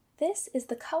This is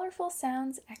the Colorful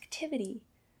Sounds activity.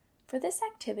 For this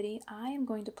activity, I am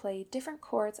going to play different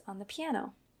chords on the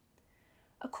piano.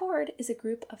 A chord is a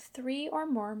group of 3 or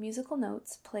more musical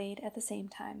notes played at the same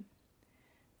time.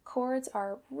 Chords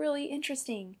are really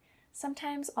interesting.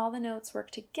 Sometimes all the notes work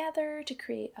together to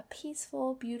create a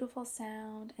peaceful, beautiful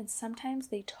sound, and sometimes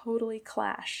they totally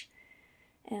clash.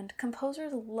 And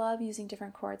composers love using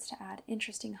different chords to add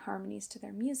interesting harmonies to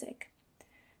their music.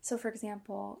 So for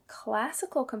example,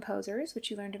 classical composers,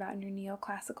 which you learned about in your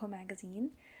neoclassical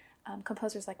magazine,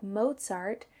 composers like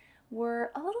Mozart,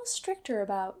 were a little stricter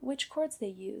about which chords they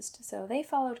used. So they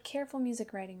followed careful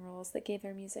music writing rules that gave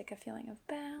their music a feeling of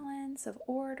balance, of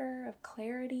order, of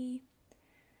clarity.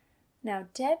 Now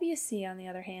Debussy, on the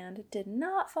other hand, did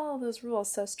not follow those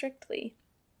rules so strictly.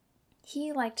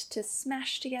 He liked to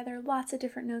smash together lots of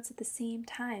different notes at the same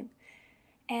time.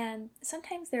 And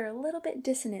sometimes they're a little bit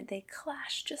dissonant, they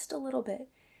clash just a little bit.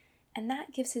 And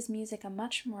that gives his music a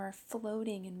much more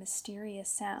floating and mysterious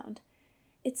sound.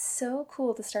 It's so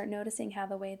cool to start noticing how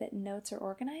the way that notes are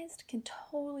organized can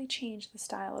totally change the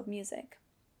style of music.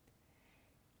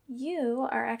 You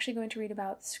are actually going to read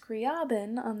about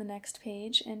Scriabin on the next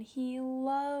page, and he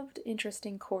loved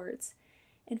interesting chords.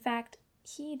 In fact,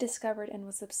 he discovered and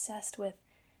was obsessed with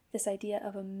this idea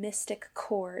of a mystic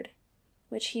chord,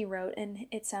 which he wrote, and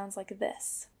it sounds like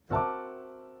this.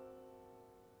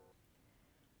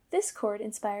 This chord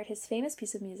inspired his famous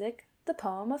piece of music, the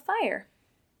poem of Fire.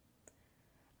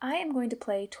 I am going to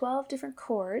play 12 different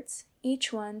chords,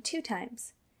 each one 2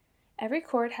 times. Every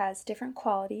chord has different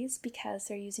qualities because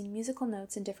they're using musical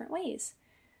notes in different ways.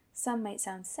 Some might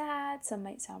sound sad, some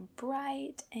might sound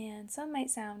bright, and some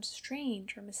might sound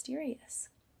strange or mysterious.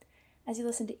 As you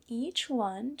listen to each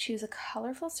one, choose a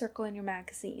colorful circle in your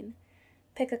magazine.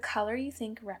 Pick a color you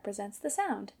think represents the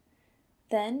sound.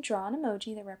 Then draw an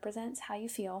emoji that represents how you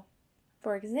feel.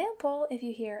 For example, if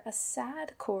you hear a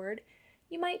sad chord,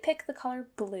 you might pick the color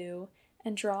blue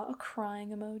and draw a crying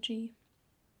emoji.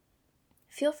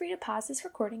 Feel free to pause this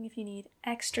recording if you need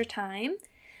extra time.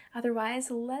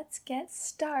 Otherwise, let's get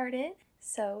started.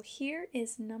 So here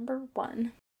is number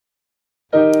 1.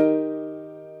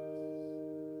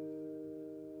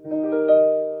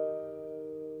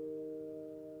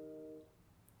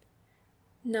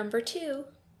 Number 2.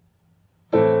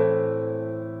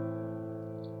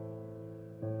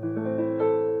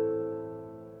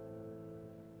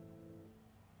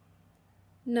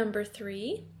 Number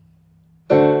 3.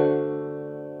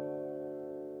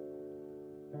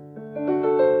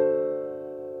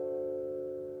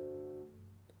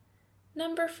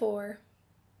 Number 4.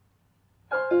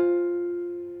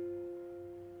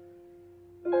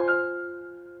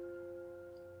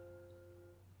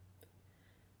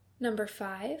 Number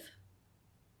 5.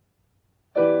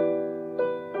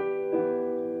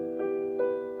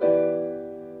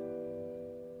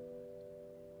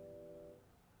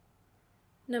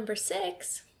 Number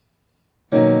 6.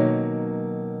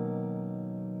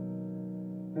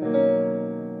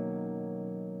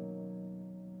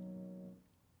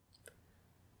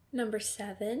 Number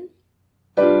 7.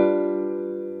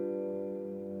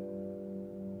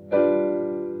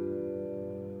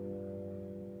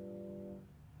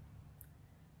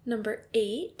 Number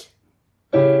 8.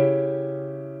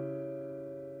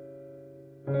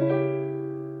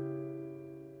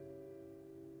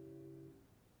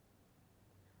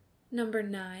 Number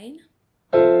 9.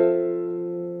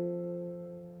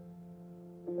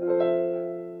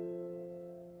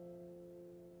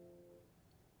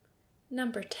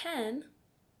 Number 10.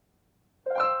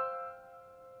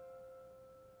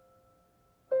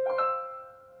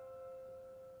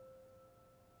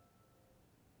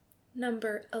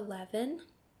 Number 11.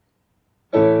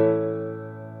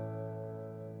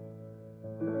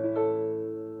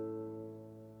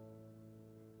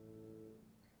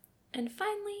 And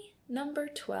finally, number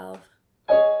 12.